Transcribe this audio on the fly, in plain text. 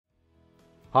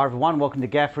Hi everyone, welcome to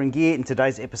Gaffer and Gear. In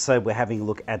today's episode we're having a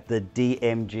look at the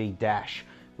DMG Dash,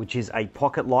 which is a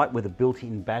pocket light with a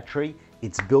built-in battery.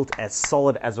 It's built as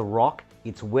solid as a rock,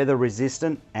 it's weather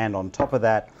resistant, and on top of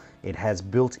that it has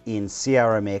built-in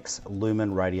CRMX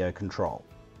lumen radio control.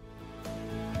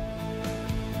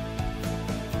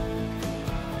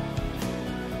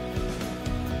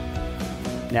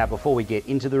 Now before we get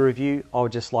into the review, I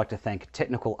would just like to thank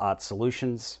Technical Art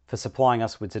Solutions for supplying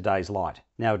us with today's light.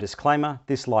 Now a disclaimer,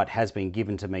 this light has been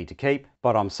given to me to keep,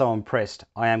 but I'm so impressed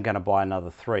I am going to buy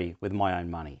another 3 with my own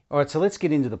money. Alright, so let's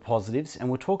get into the positives and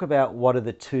we'll talk about what are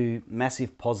the 2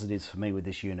 massive positives for me with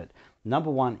this unit.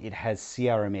 Number 1, it has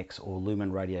CRMX or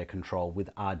lumen radio control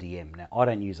with RDM. Now I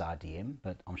don't use RDM,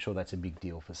 but I'm sure that's a big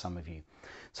deal for some of you.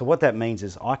 So what that means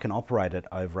is I can operate it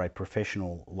over a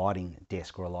professional lighting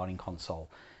desk or a lighting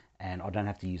console, and I don't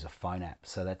have to use a phone app.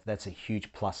 So that's a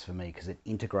huge plus for me because it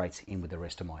integrates in with the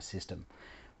rest of my system.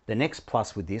 The next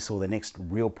plus with this, or the next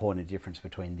real point of difference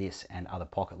between this and other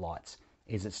pocket lights,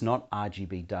 is it's not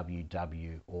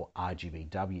RGBALW or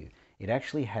RGBALW. It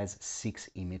actually has 6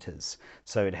 emitters.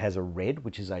 So it has a red,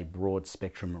 which is a broad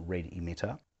spectrum red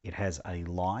emitter. It has a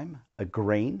lime, a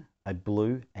green, a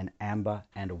blue, an amber,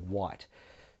 and a white.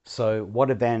 So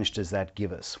what advantage does that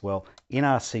give us? Well, in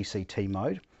our CCT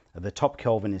mode, the top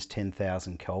Kelvin is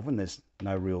 10,000 Kelvin. There's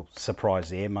no real surprise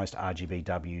there. Most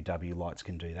RGBALW lights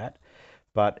can do that.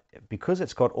 But because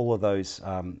it's got all of those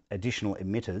additional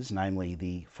emitters, namely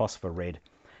the phosphor red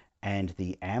and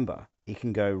the amber, it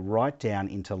can go right down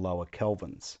into lower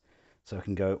Kelvins. So it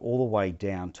can go all the way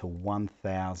down to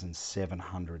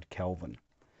 1,700 Kelvin,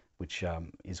 which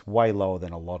is way lower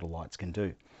than a lot of lights can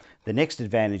do. The next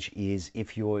advantage is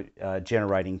if you're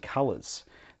generating colors.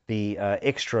 The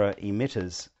extra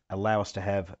emitters allow us to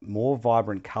have more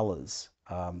vibrant colors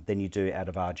than you do out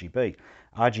of RGB.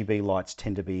 RGB lights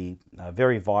tend to be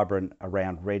very vibrant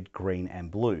around red, green, and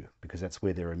blue because that's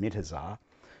where their emitters are.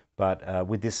 But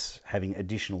with this having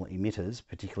additional emitters,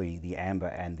 particularly the amber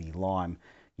and the lime,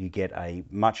 you get a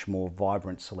much more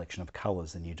vibrant selection of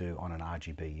colors than you do on an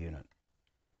RGB unit.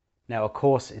 Now, of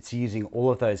course, it's using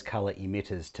all of those color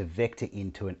emitters to vector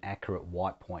into an accurate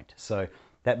white point. So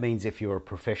that means if you're a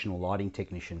professional lighting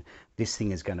technician, this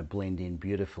thing is going to blend in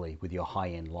beautifully with your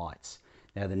high-end lights.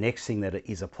 Now, the next thing that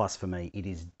is a plus for me, it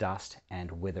is dust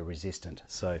and weather resistant.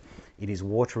 So it is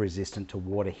water resistant to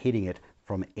water hitting it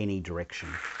from any direction.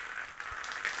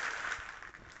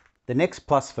 The next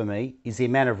plus for me is the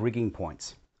amount of rigging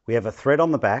points. We have a thread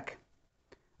on the back,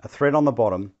 a thread on the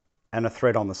bottom, and a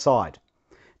thread on the side.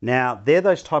 Now, they're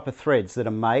those type of threads that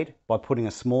are made by putting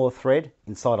a smaller thread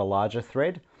inside a larger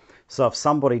thread. So if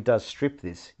somebody does strip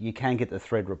this, you can get the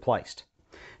thread replaced.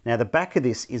 Now, the back of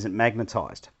this isn't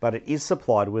magnetized, but it is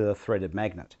supplied with a threaded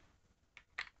magnet.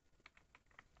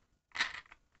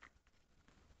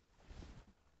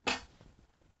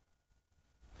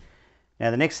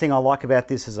 Now, the next thing I like about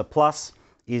this as a plus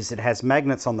is it has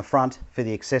magnets on the front for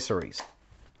the accessories.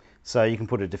 So you can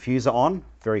put a diffuser on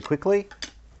very quickly.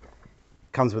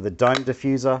 Comes with a dome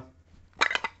diffuser.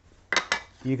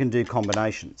 You can do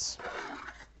combinations.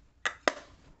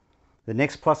 The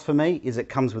next plus for me is it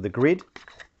comes with a grid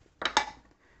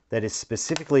that is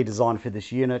specifically designed for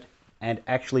this unit and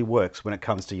actually works when it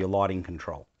comes to your lighting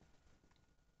control.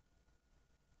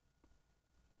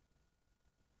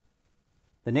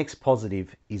 The next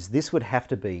positive is this would have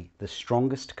to be the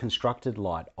strongest constructed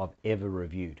light I've ever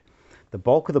reviewed. The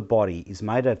bulk of the body is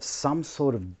made of some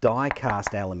sort of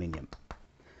die-cast aluminium.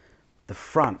 The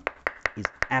front is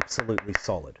absolutely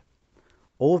solid.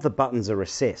 All of the buttons are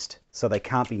recessed so they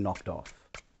can't be knocked off.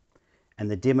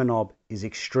 And the dimmer knob is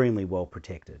extremely well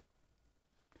protected.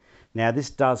 Now this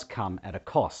does come at a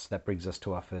cost. That brings us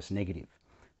to our first negative.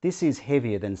 This is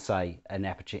heavier than, say, an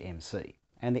Aperture MC.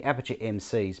 And the Aperture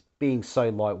MCs, being so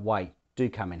lightweight, do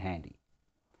come in handy.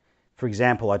 For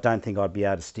example, I don't think I'd be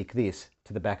able to stick this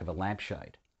to the back of a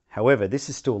lampshade. However, this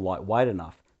is still lightweight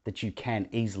enough that you can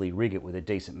easily rig it with a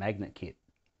decent magnet kit.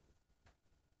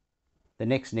 The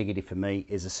next negative for me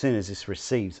is as soon as this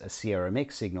receives a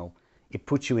CRMX signal, it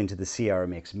puts you into the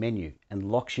CRMX menu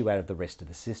and locks you out of the rest of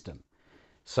the system.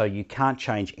 So you can't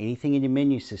change anything in your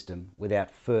menu system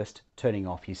without first turning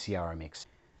off your CRMX.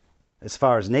 As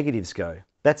far as negatives go,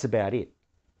 that's about it.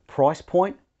 Price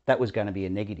point, that was going to be a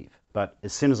negative. But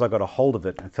as soon as I got a hold of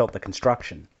it and felt the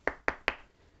construction,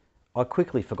 I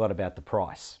quickly forgot about the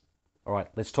price. All right,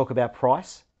 let's talk about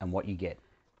price and what you get.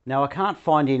 Now, I can't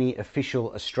find any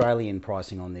official Australian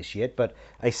pricing on this yet, but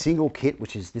a single kit,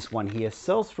 which is this one here,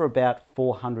 sells for about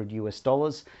 $400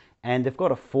 US, And they've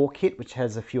got a 4 kit which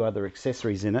has a few other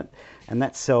accessories in it, and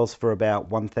that sells for about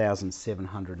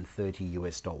 $1,730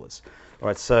 US. All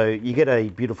right, so you get a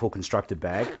beautiful constructed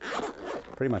bag.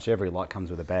 Pretty much every light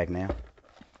comes with a bag now.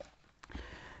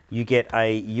 You get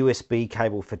a USB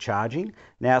cable for charging.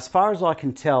 Now, as far as I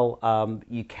can tell,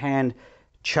 you can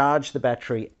charge the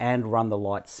battery and run the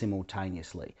light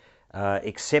simultaneously,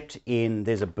 except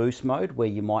there's a boost mode where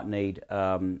you might need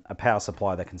a power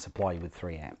supply that can supply you with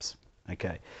 3 amps.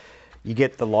 Okay, you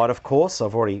get the light, of course.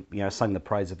 I've already sung the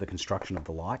praise of the construction of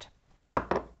the light.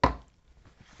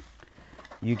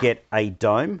 You get a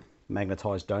dome,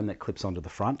 magnetized dome that clips onto the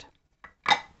front.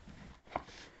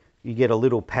 You get a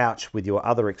little pouch with your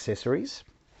other accessories.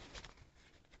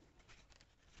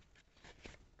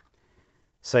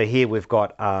 So here we've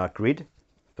got our grid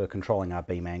for controlling our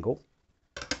beam angle.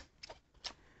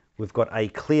 We've got a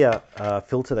clear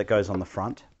filter that goes on the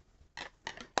front.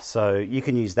 So you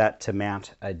can use that to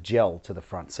mount a gel to the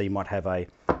front. So you might have a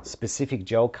specific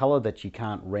gel color that you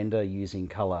can't render using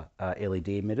color LED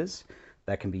emitters.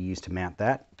 That can be used to mount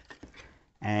that.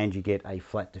 And you get a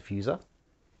flat diffuser.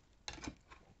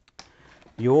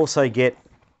 You also get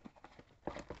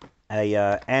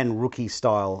a Ann Rookie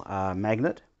style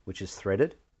magnet, which is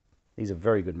threaded. These are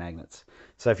very good magnets.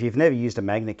 So if you've never used a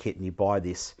magnet kit and you buy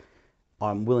this,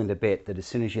 I'm willing to bet that as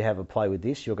soon as you have a play with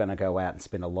this, you're going to go out and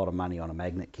spend a lot of money on a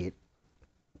magnet kit.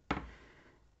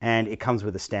 And it comes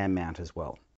with a stand mount as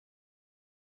well.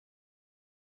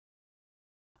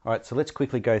 All right, so let's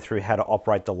quickly go through how to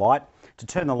operate the light. To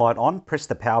turn the light on, press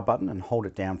the power button and hold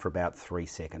it down for about 3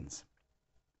 seconds.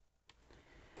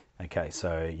 Okay,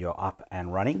 so you're up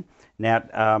and running. Now,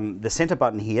 the center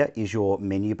button here is your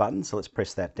menu button, so let's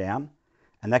press that down.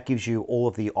 And that gives you all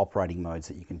of the operating modes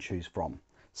that you can choose from.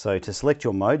 So to select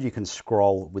your mode, you can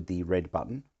scroll with the red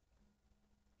button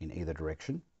in either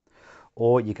direction,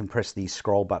 or you can press the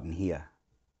scroll button here.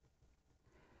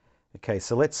 Okay,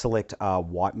 so let's select our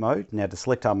white mode. Now to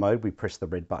select our mode, we press the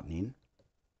red button in.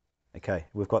 Okay,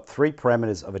 we've got 3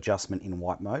 parameters of adjustment in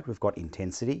white mode. We've got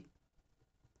intensity,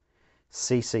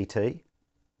 CCT,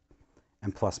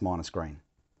 and plus minus green.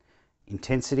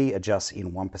 Intensity adjusts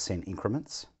in 1%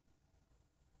 increments.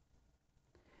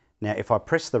 Now if I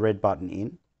press the red button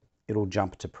in, it'll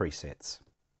jump to presets.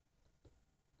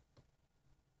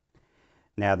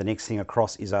 Now the next thing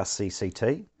across is our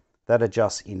CCT. That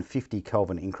adjusts in 50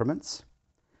 Kelvin increments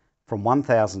from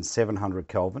 1700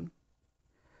 Kelvin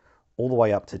all the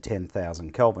way up to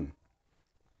 10,000 Kelvin.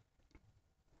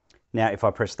 Now if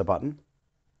I press the button,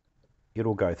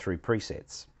 it'll go through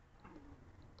presets.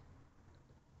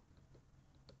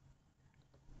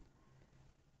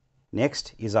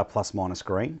 Next is our plus minus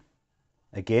green.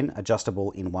 Again,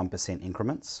 adjustable in 1%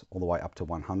 increments, all the way up to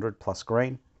 100 plus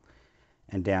green,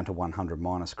 and down to 100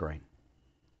 minus green.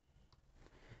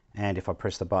 And if I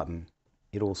press the button,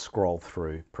 it'll scroll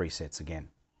through presets again.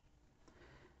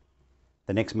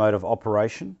 The next mode of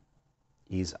operation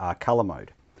is our color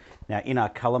mode. Now in our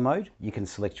color mode, you can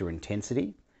select your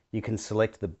intensity. You can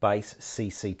select the base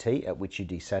CCT at which you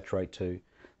desaturate to.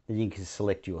 Then you can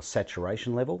select your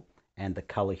saturation level and the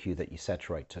color hue that you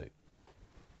saturate to.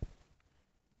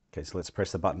 Okay, so let's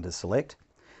press the button to select.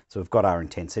 So we've got our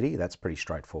intensity, that's pretty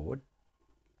straightforward.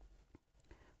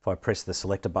 If I press the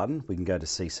selector button, we can go to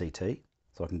CCT.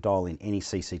 So I can dial in any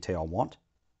CCT I want.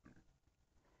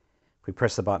 If we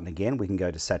press the button again, we can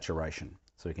go to saturation.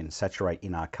 So we can saturate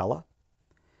in our color.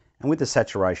 And with the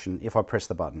saturation, if I press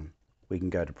the button, we can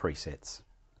go to presets.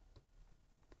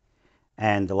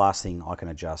 And the last thing I can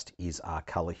adjust is our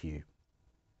color hue.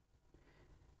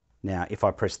 Now, if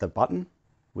I press the button,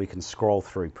 we can scroll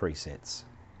through presets.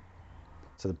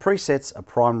 So the presets are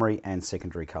primary and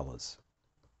secondary colors.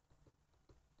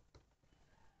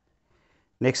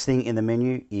 Next thing in the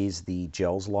menu is the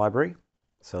gels library.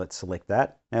 So let's select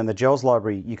that. Now in the gels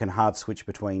library, you can hard switch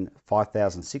between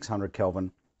 5600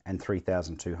 Kelvin and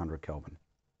 3200 Kelvin.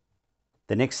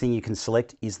 The next thing you can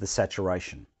select is the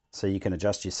saturation. So you can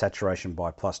adjust your saturation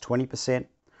by plus 20%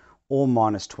 or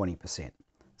minus 20%.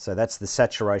 So that's the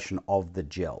saturation of the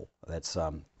gel that's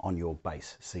on your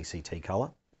base CCT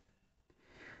color.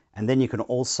 And then you can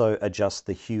also adjust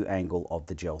the hue angle of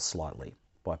the gel slightly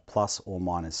by plus or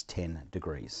minus 10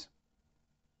 degrees.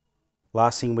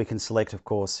 Last thing we can select, of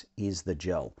course, is the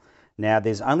gel. Now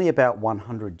there's only about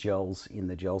 100 gels in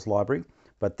the gels library,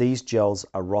 but these gels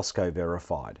are Roscoe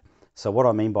verified. So what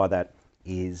I mean by that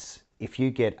is if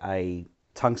you get a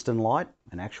tungsten light,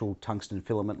 an actual tungsten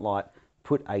filament light,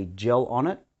 put a gel on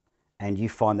it, and you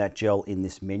find that gel in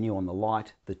this menu on the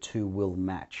light, the two will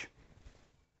match.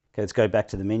 Okay, let's go back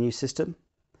to the menu system.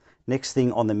 Next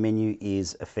thing on the menu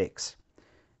is effects.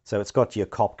 So it's got your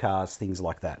cop cars, things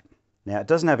like that. Now it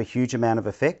doesn't have a huge amount of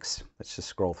effects. Let's just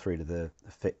scroll through to the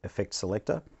effect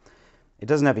selector. It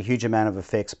doesn't have a huge amount of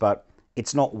effects, but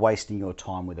it's not wasting your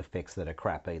time with effects that are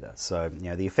crap either. So,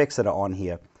 the effects that are on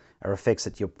here are effects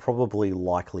that you're probably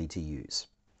likely to use.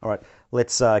 All right,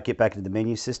 let's get back into the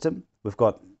menu system. We've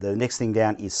got the next thing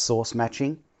down is source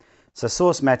matching. So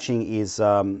source matching is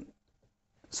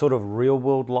sort of real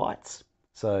world lights.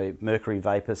 So mercury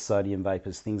vapors, sodium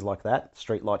vapors, things like that.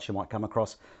 Street lights you might come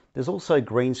across. There's also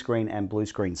green screen and blue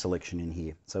screen selection in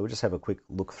here. So we'll just have a quick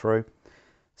look through.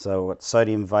 So what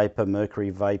sodium vapor, mercury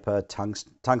vapor,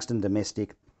 tungsten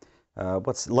domestic,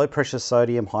 what's low pressure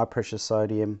sodium, high pressure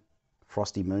sodium,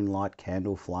 frosty moonlight,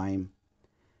 candle flame,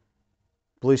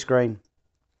 blue screen,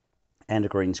 and a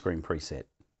green screen preset.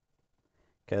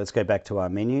 Okay, let's go back to our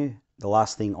menu. The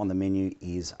last thing on the menu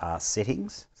is our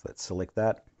settings. So let's select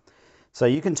that. So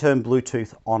you can turn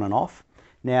Bluetooth on and off.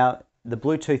 Now, the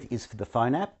Bluetooth is for the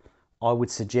phone app. I would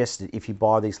suggest that if you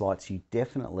buy these lights, you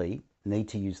definitely need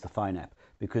to use the phone app,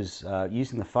 because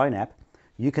using the phone app,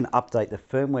 you can update the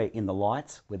firmware in the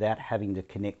lights without having to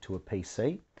connect to a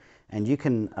PC, and you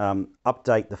can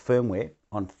update the firmware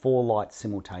on 4 lights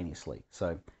simultaneously.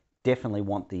 So definitely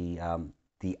want the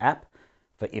app,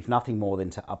 for if nothing more than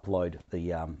to upload the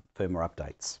firmware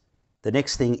updates. The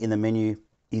next thing in the menu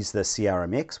is the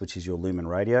CRMX, which is your lumen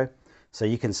radio. So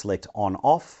you can select on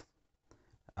off.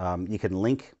 You can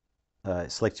link,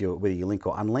 select whether you link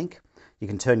or unlink. You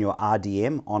can turn your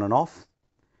RDM on and off.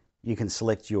 You can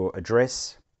select your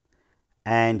address,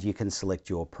 and you can select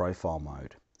your profile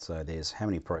mode. So there's how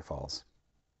many profiles?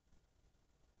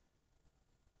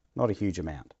 Not a huge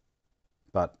amount,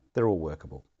 but they're all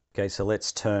workable. Okay, so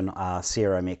let's turn our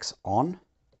CRMX on.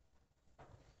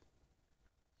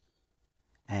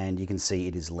 And you can see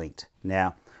it is linked.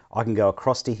 Now, I can go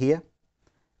across to here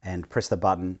and press the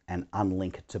button and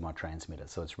unlink it to my transmitter.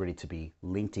 So it's ready to be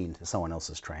linked into someone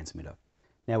else's transmitter.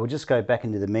 Now we'll just go back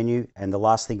into the menu, and the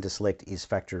last thing to select is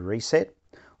factory reset.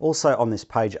 Also on this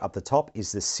page up the top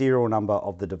is the serial number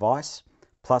of the device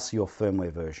plus your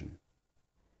firmware version.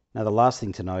 Now the last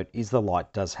thing to note is the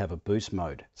light does have a boost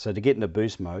mode. So to get into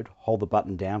boost mode, hold the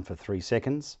button down for 3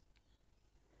 seconds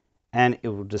and it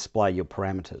will display your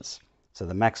parameters. So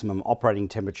the maximum operating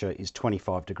temperature is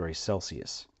 25 degrees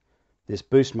Celsius. This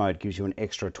boost mode gives you an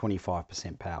extra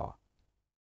 25% power.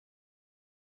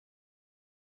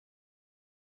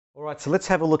 All right, so let's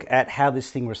have a look at how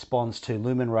this thing responds to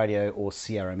lumen radio or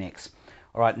CRMX.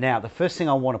 All right, now the first thing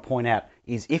I want to point out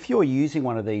is if you're using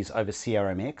one of these over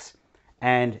CRMX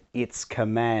and its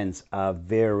commands are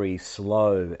very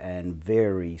slow and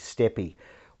very steppy,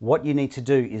 what you need to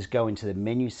do is go into the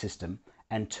menu system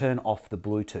and turn off the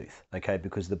Bluetooth, okay?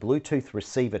 Because the Bluetooth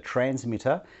receiver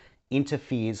transmitter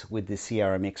interferes with the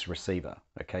CRMX receiver,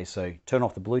 okay? So turn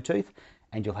off the Bluetooth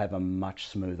and you'll have a much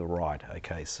smoother ride,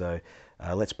 okay? So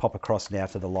let's pop across now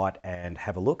to the light and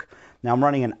have a look. Now I'm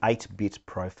running an 8-bit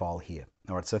profile here.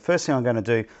 All right, so first thing I'm going to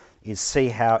do is see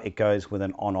how it goes with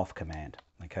an on-off command.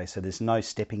 Okay, so there's no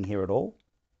stepping here at all.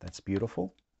 That's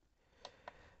beautiful.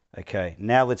 Okay,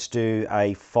 now let's do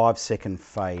a 5-second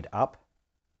fade up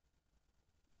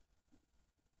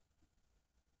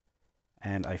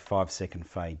and a 5-second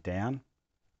fade down.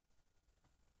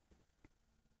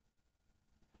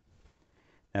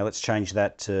 Now let's change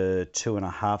that to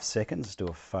 2.5 seconds. Let's do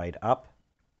a fade up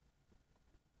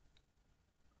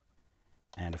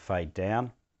and a fade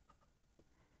down.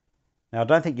 Now I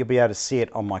don't think you'll be able to see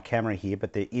it on my camera here,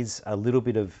 but there is a little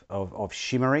bit of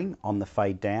shimmering on the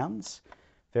fade downs.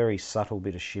 Very subtle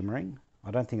bit of shimmering.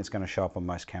 I don't think it's going to show up on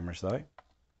most cameras though.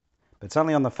 But it's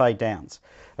only on the fade downs.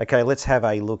 Okay, let's have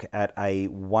a look at a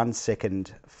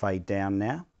 1-second fade down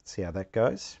now. See how that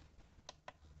goes.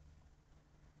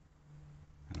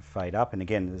 And fade up, and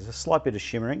again there's a slight bit of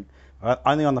shimmering.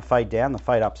 Only on the fade down. The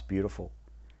fade up's beautiful.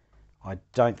 I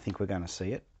don't think we're going to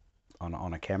see it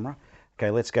on a camera.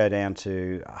 Okay, let's go down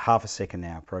to 1/2 second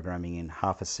now, programming in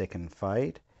 1/2 second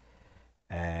fade,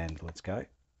 and let's go.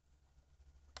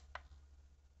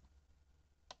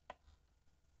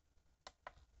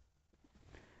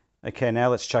 Okay, now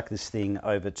let's chuck this thing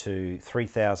over to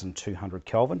 3200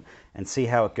 Kelvin and see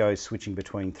how it goes switching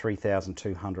between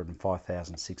 3200 and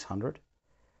 5600.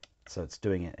 So it's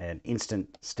doing an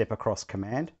instant step across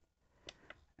command,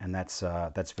 and that's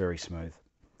very smooth.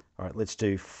 All right, let's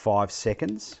do 5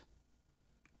 seconds.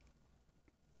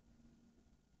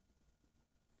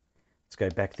 Let's go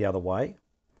back the other way.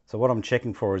 So what I'm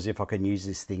checking for is if I can use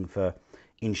this thing for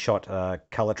in-shot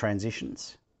color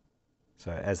transitions.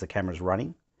 So as the camera's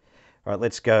running. All right,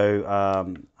 let's go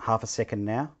 1/2 second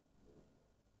now.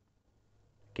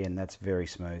 Again, that's very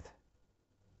smooth.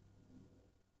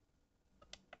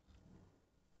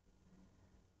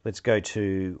 Let's go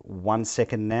to 1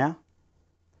 second now.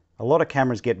 A lot of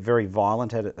cameras get very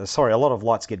violent at a lot of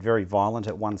lights get very violent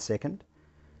at 1 second.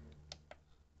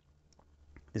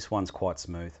 This one's quite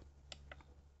smooth.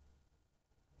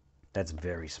 That's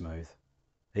very smooth.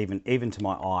 Even to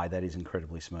my eye, that is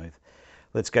incredibly smooth.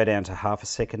 Let's go down to half a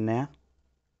second now.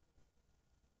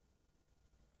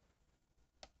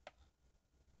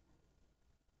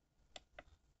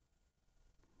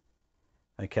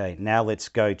 Okay, now let's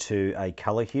go to a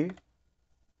color hue.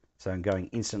 So I'm going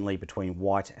instantly between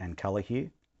white and color hue.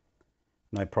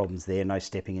 No problems there, no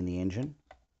stepping in the engine.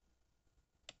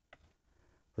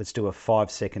 Let's do a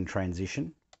 5 second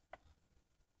transition.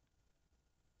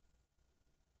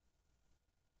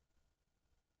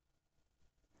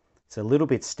 It's a little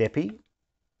bit steppy,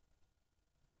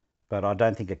 but I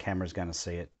don't think a camera's going to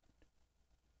see it.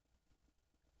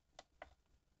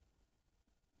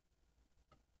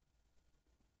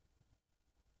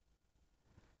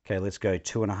 Okay, let's go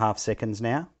 2.5 seconds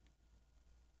now.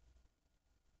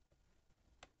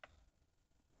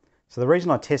 So the reason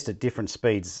I test at different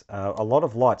speeds, a lot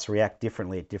of lights react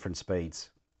differently at different speeds.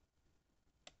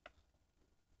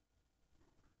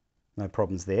 No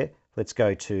problems there. Let's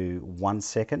go to 1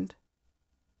 second.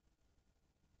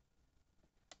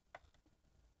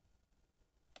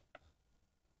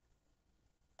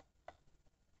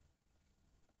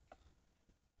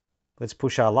 Let's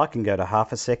push our luck and go to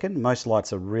half a second. Most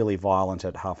lights are really violent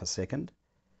at half a second.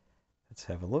 Let's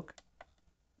have a look.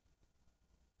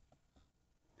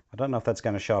 I don't know if that's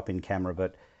going to show up in camera,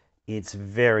 but it's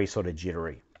very sort of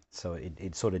jittery. So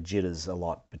it sort of jitters a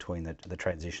lot between the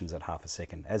transitions at half a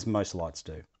second, as most lights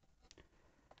do.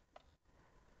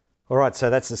 All right,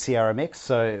 so that's the CRMX.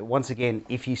 So once again,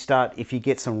 if you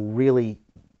get some really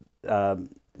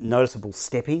noticeable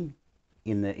stepping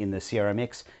in the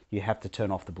CRMX, you have to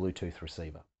turn off the Bluetooth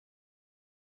receiver.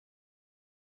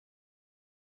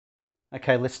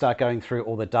 Okay, let's start going through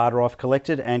all the data I've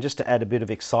collected, and just to add a bit of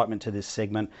excitement to this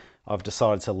segment, I've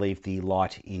decided to leave the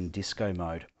light in disco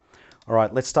mode. All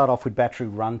right, let's start off with battery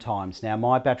run times. Now,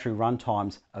 my battery run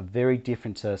times are very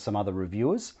different to some other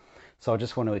reviewers, so I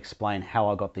just want to explain how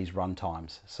I got these run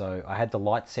times. So I had the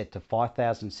light set to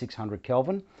 5600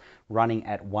 Kelvin, running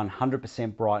at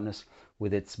 100% brightness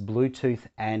with its Bluetooth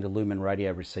and Lumen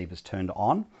radio receivers turned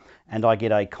on, and I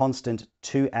get a constant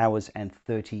 2 hours and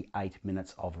 38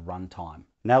 minutes of run time.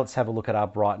 Now let's have a look at our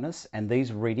brightness, and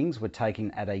these readings were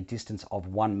taken at a distance of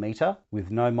 1 meter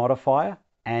with no modifier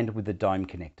and with the dome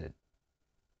connected.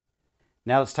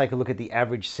 Now let's take a look at the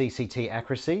average CCT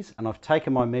accuracies, and I've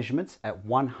taken my measurements at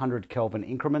 100 Kelvin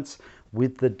increments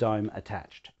with the dome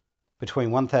attached.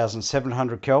 Between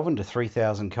 1700 Kelvin to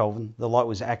 3000 Kelvin, the light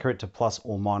was accurate to plus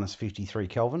or minus 53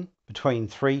 Kelvin. Between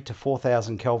 3 to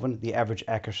 4000 Kelvin, the average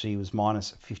accuracy was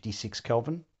minus 56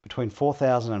 Kelvin. Between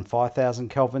 4000 and 5000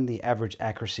 Kelvin, the average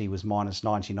accuracy was minus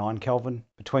 99 Kelvin.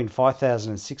 Between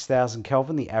 5000 and 6000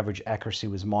 Kelvin, the average accuracy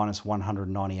was minus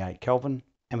 198 Kelvin.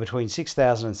 And between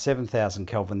 6000 and 7000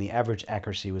 Kelvin, the average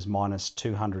accuracy was minus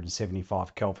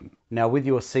 275 Kelvin. Now with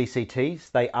your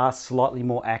CCTs, they are slightly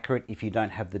more accurate if you don't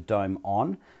have the dome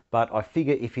on, but I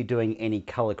figure if you're doing any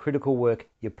color critical work,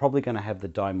 you're probably going to have the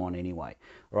dome on anyway.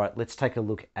 All right, let's take a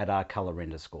look at our color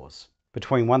render scores.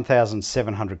 Between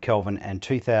 1700 Kelvin and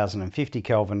 2050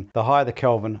 Kelvin, the higher the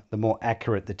Kelvin, the more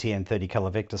accurate the TN30 color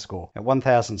vector score. At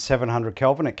 1700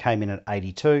 Kelvin, it came in at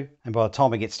 82, and by the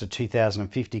time it gets to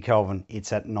 2050 Kelvin,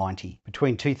 it's at 90.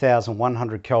 Between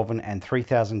 2100 Kelvin and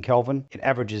 3000 Kelvin, it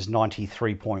averages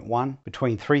 93.1.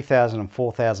 Between 3000 and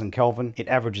 4000 Kelvin, it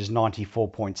averages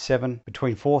 94.7.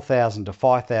 Between 4000 to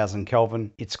 5000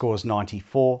 Kelvin, it scores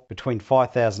 94. Between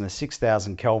 5000 to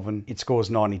 6000 Kelvin, it scores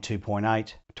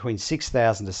 92.8. Between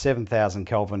 6000 to 7000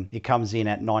 Kelvin, it comes in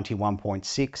at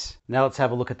 91.6. Now let's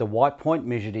have a look at the white point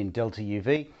measured in delta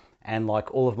UV. And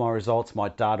like all of my results, my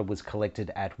data was collected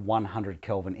at 100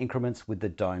 Kelvin increments with the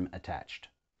dome attached.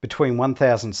 Between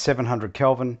 1700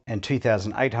 Kelvin and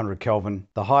 2800 Kelvin,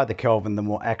 the higher the Kelvin, the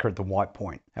more accurate the white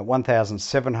point. At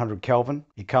 1700 Kelvin,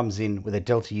 it comes in with a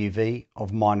delta UV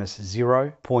of minus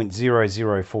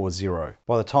 0.0040.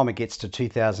 By the time it gets to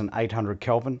 2800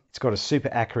 Kelvin, it's got a super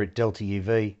accurate delta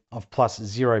UV of plus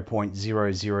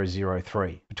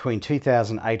 0.0003. Between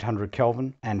 2800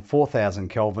 Kelvin and 4000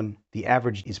 Kelvin, the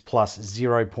average is plus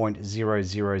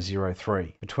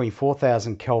 0.0003. Between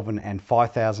 4000 Kelvin and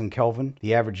 5000 Kelvin,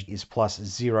 the average is plus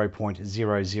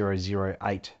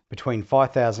 0.0008. Between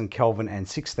 5000 Kelvin and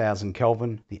 6000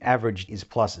 Kelvin, the average is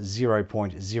plus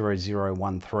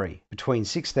 0.0013. Between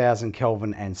 6000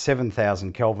 Kelvin and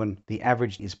 7000 Kelvin, the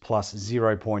average is plus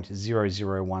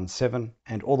 0.0017.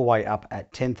 And all the way up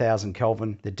at 10,000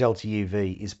 Kelvin, the delta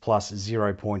UV is plus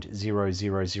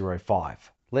 0.0005.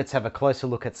 Let's have a closer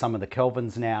look at some of the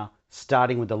kelvins now,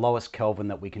 starting with the lowest Kelvin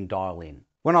that we can dial in.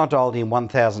 When I dialed in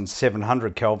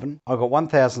 1700 Kelvin, I got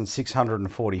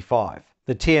 1645.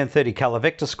 The TM30 colour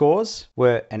vector scores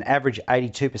were an average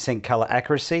 82% colour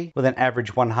accuracy with an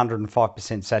average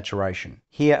 105% saturation.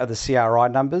 Here are the CRI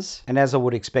numbers, and as I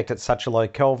would expect at such a low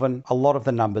Kelvin, a lot of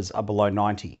the numbers are below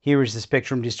 90. Here is the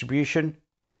spectrum distribution,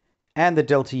 and the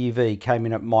delta UV came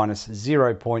in at minus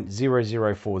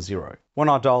 0.0040. When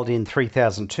I dialed in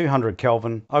 3200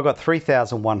 Kelvin, I got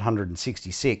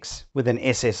 3166 with an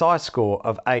SSI score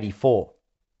of 84.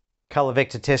 Colour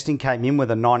vector testing came in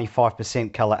with a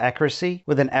 95% colour accuracy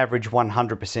with an average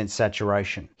 100%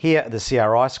 saturation. Here are the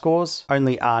CRI scores.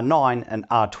 Only R9 and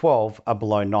R12 are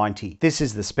below 90. This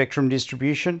is the spectrum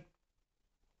distribution,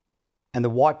 and the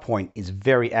white point is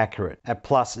very accurate at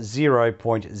plus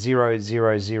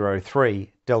 0.0003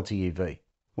 delta UV.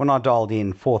 When I dialed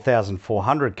in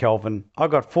 4400 Kelvin, I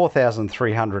got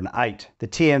 4308. The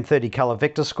TM30 colour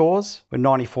vector scores were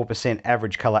 94%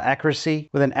 average colour accuracy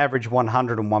with an average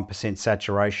 101%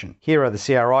 saturation. Here are the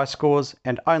CRI scores,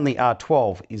 and only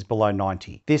R12 is below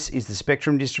 90. This is the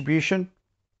spectrum distribution,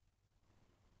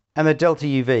 and the delta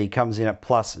UV comes in at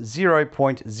plus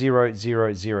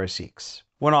 0.0006.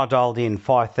 When I dialed in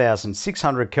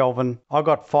 5600 Kelvin, I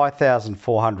got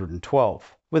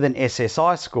 5412 with an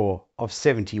SSI score of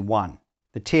 71.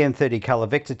 The TM30 colour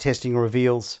vector testing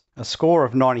reveals a score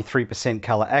of 93%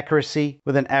 colour accuracy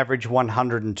with an average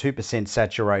 102%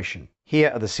 saturation.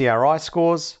 Here are the CRI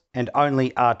scores, and only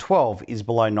R12 is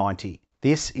below 90.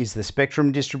 This is the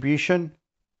spectrum distribution,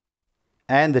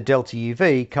 and the delta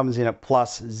UV comes in at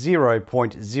plus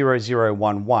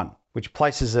 0.0011, which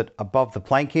places it above the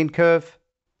Planckian curve,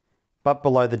 but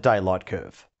below the daylight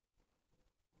curve.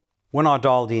 When I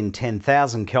dialed in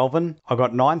 10,000 Kelvin, I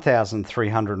got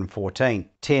 9,314.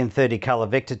 TM30 colour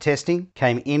vector testing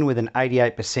came in with an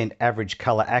 88% average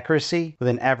colour accuracy with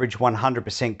an average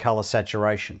 100% colour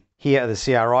saturation. Here are the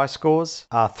CRI scores.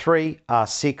 R3,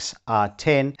 R6,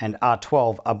 R10 and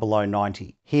R12 are below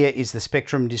 90. Here is the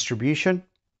spectrum distribution,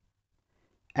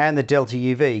 and the delta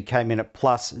UV came in at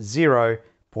plus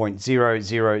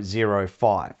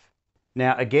 0.0005.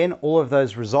 Now again, all of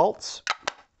those results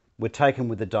were taken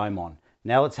with the dome on.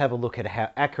 Now let's have a look at how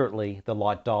accurately the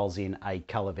light dials in a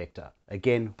colour vector,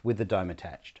 again with the dome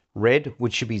attached. Red,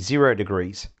 which should be 0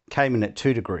 degrees, came in at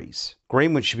 2 degrees.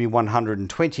 Green, which should be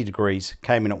 120 degrees,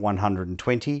 came in at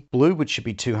 120. Blue, which should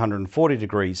be 240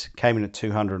 degrees, came in at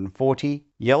 240.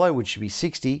 Yellow, which should be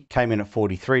 60, came in at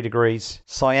 43 degrees.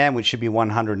 Cyan, which should be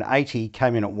 180,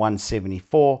 came in at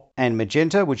 174. And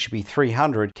magenta, which should be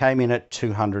 300, came in at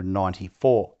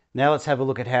 294. Now let's have a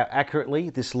look at how accurately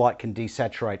this light can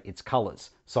desaturate its colours.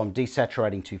 So I'm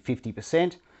desaturating to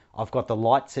 50%. I've got the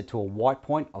light set to a white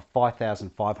point of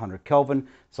 5500 Kelvin,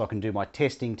 so I can do my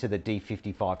testing to the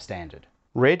D55 standard.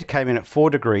 Red came in at 4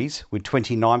 degrees with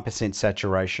 29%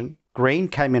 saturation. Green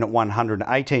came in at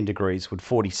 118 degrees with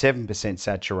 47%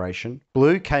 saturation.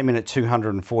 Blue came in at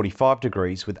 245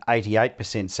 degrees with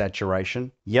 88%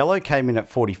 saturation. Yellow came in at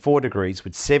 44 degrees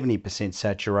with 70%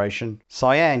 saturation.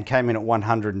 Cyan came in at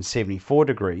 174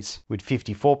 degrees with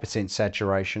 54%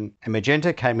 saturation. And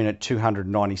magenta came in at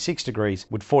 296 degrees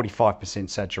with 45%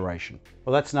 saturation.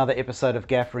 Well, that's another episode of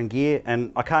Gaffer and Gear,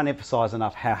 and I can't emphasize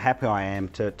enough how happy I am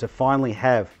to finally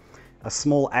have a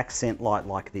small accent light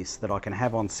like this that I can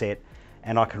have on set,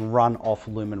 and I can run off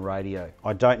Lumen radio.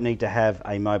 I don't need to have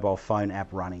a mobile phone app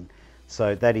running.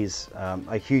 So that is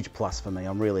a huge plus for me.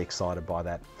 I'm really excited by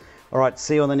that. All right,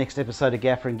 see you on the next episode of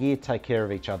Gaffer and Gear. Take care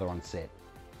of each other on set.